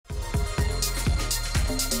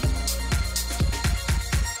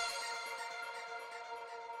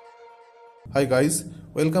Hi guys,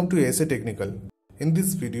 welcome to SA Technical. In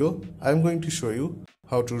this video, I am going to show you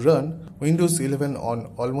how to run Windows 11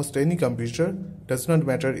 on almost any computer. Does not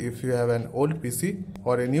matter if you have an old PC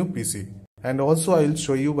or a new PC. And also I will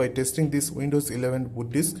show you by testing this Windows 11 boot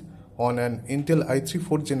disk on an Intel i3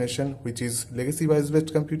 4th generation, which is legacy BIOS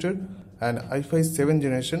based computer, and i5 7th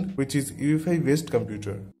generation, which is UEFI based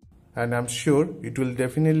computer. And I'm sure it will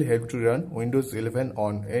definitely help to run Windows 11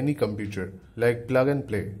 on any computer, like plug and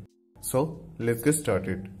play. So let's get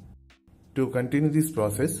started. To continue this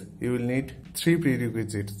process, you will need 3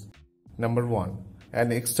 prerequisites. Number 1.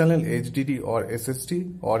 An external HDD or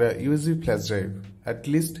SSD or a USB flash drive, at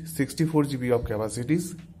least 64 GB of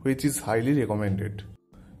capacities, which is highly recommended.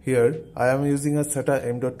 Here I am using a SATA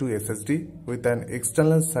M.2 SSD with an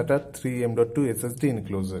external SATA 3 M.2 SSD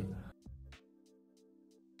enclosure.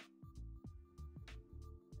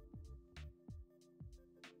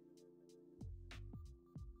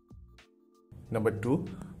 Number 2.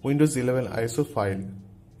 Windows 11 ISO file.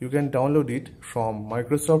 You can download it from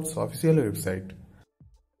Microsoft's official website.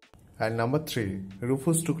 And number 3.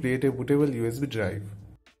 Rufus to create a bootable USB drive.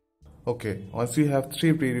 Okay, once you have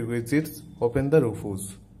 3 prerequisites, open the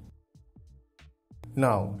Rufus.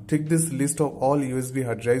 Now, tick this list of all USB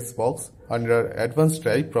hard drives box under Advanced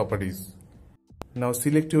Drive Properties. Now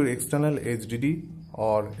select your external HDD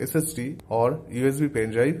or SSD or USB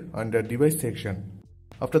pen drive under Device section.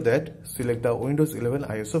 After that, select the Windows 11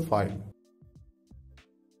 ISO file.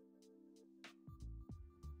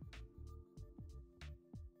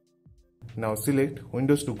 Now select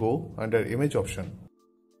Windows to Go under Image option.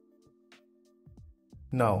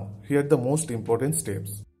 Now, here are the most important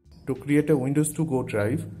steps. To create a Windows to Go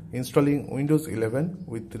drive installing Windows 11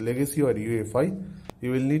 with legacy or UEFI,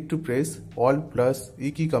 you will need to press Alt plus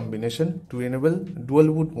E key combination to enable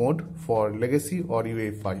dual boot mode for legacy or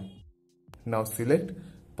UEFI. Now select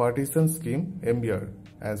Partition Scheme MBR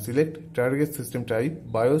and select Target System Type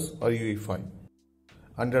BIOS or UEFI.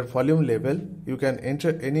 Under volume level, you can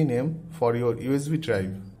enter any name for your USB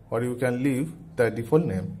drive or you can leave the default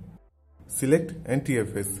name. Select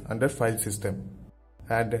NTFS under File System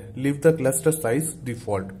and leave the cluster size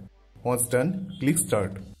default. Once done, click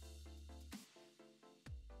Start.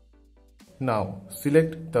 Now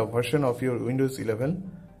select the version of your Windows 11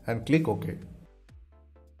 and click OK.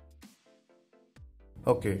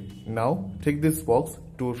 Okay, now tick this box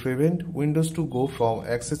to prevent Windows to Go from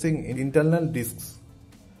accessing internal disks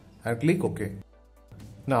and click OK.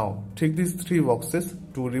 Now tick these 3 boxes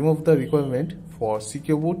to remove the requirement for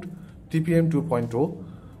Secure Boot, TPM 2.0,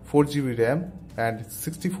 4GB RAM and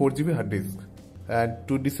 64GB hard disk, and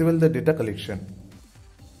to disable the data collection.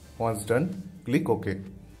 Once done, click OK.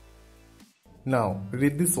 Now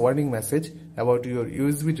read this warning message about your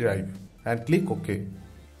USB drive and click OK.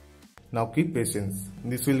 Now keep patience,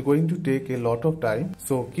 this will going to take a lot of time,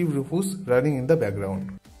 so keep Rufus running in the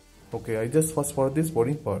background. Okay, I just fast forward this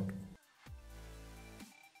boring part.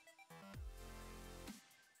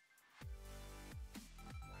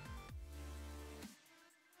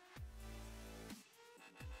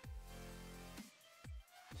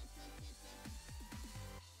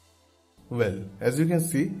 Well, as you can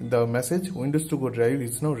see, the message Windows to Go drive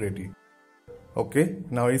is now ready. Okay,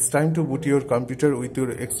 now it's time to boot your computer with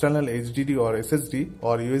your external HDD or SSD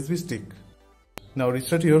or USB stick. Now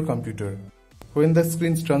restart your computer. When the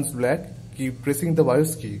screen turns black, keep pressing the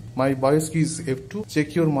BIOS key. My BIOS key is F2.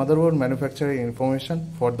 Check your motherboard manufacturer information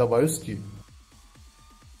for the BIOS key.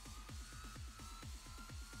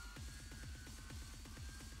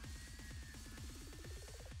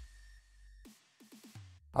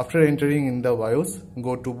 After entering in the BIOS,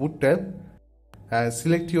 go to Boot tab and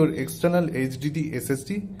select your external HDD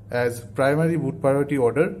SSD as primary boot priority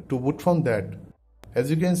order to boot from that. As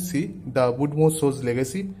you can see, the boot mode shows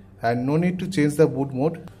legacy and no need to change the boot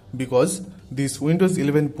mode because this Windows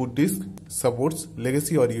 11 boot disk supports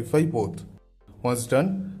legacy or UEFI both. Once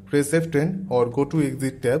done, press F10 or go to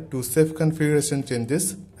Exit tab to save configuration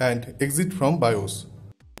changes and exit from BIOS.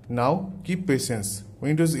 Now keep patience,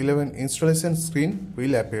 Windows 11 installation screen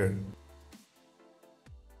will appear.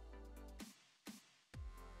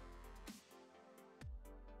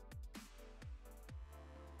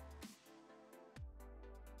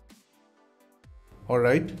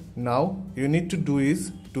 Alright, now you need to do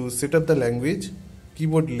is to set up the language,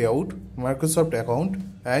 keyboard layout, Microsoft account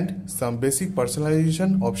and some basic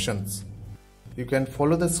personalization options. You can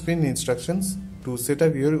follow the screen instructions to set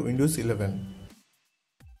up your Windows 11.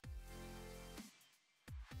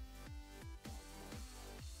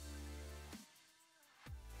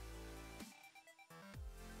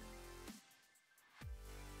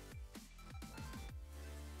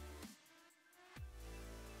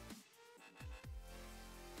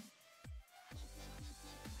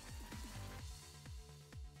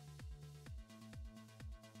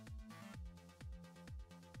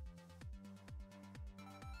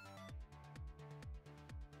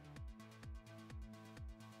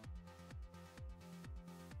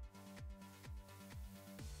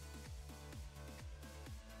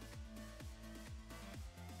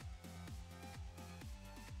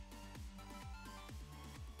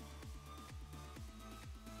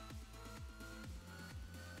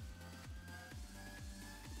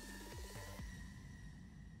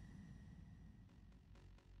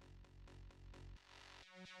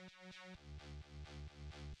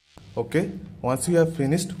 Okay, once you have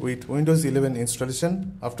finished with Windows 11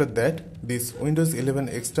 installation, after that this Windows 11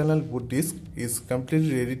 external boot disk is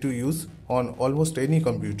completely ready to use on almost any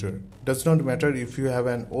computer. Does not matter if you have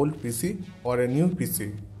an old PC or a new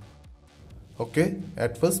PC. Okay,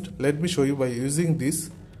 at first let me show you by using this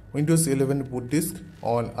Windows 11 boot disk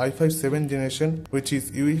on i5 7th generation, which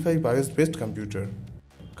is UEFI BIOS based computer.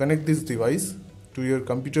 Connect this device to your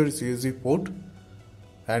computer's USB port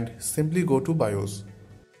and simply go to BIOS.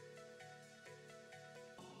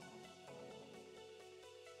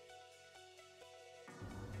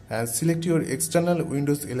 And select your external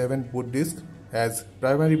Windows 11 boot disk as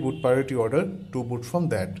primary boot priority order to boot from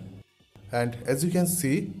that. And as you can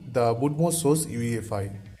see, the boot mode shows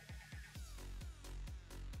UEFI.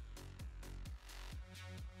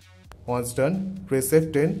 Once done, press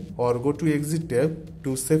F10 or go to Exit tab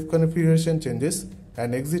to save configuration changes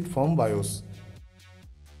and exit from BIOS.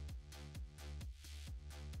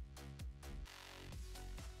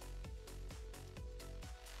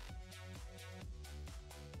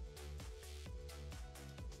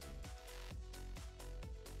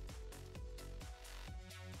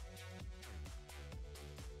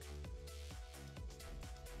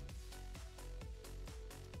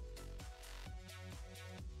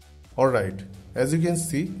 Alright, as you can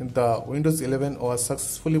see, the Windows 11 was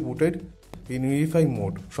successfully booted in UEFI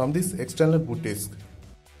mode from this external boot disk.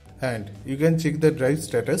 And you can check the drive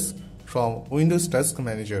status from Windows Task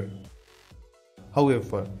Manager.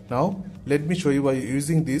 However, now let me show you by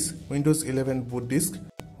using this Windows 11 boot disk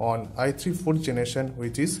on i3 4th generation,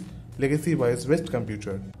 which is legacy BIOS based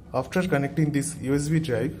computer. After connecting this USB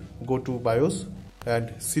drive, go to BIOS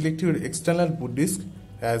and select your external boot disk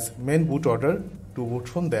as main boot order to boot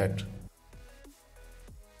from that.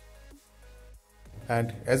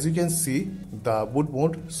 And as you can see, the boot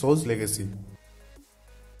mode shows legacy.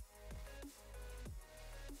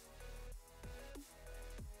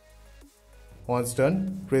 Once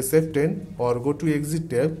done, press F10 or go to Exit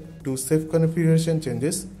tab to save configuration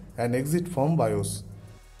changes and exit from BIOS.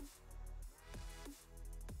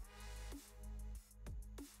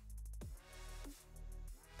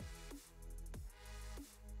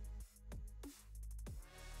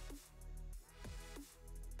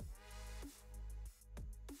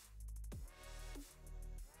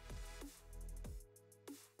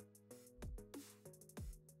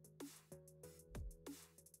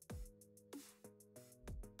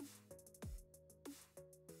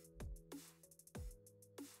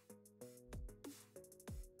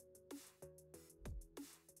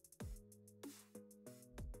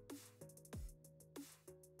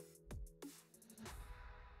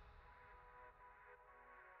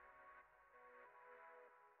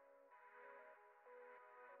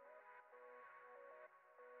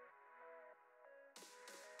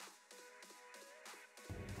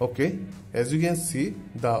 Okay, as you can see,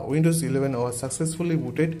 the Windows 11 was successfully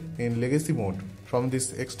booted in legacy mode from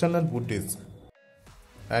this external boot disk.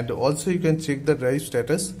 And also you can check the drive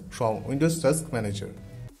status from Windows Task Manager.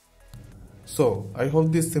 So, I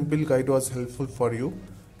hope this simple guide was helpful for you.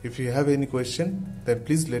 If you have any question, then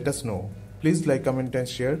please let us know. Please like, comment and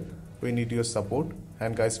share. We need your support.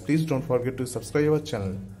 And guys, please don't forget to subscribe our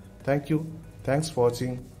channel. Thank you. Thanks for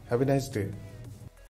watching. Have a nice day.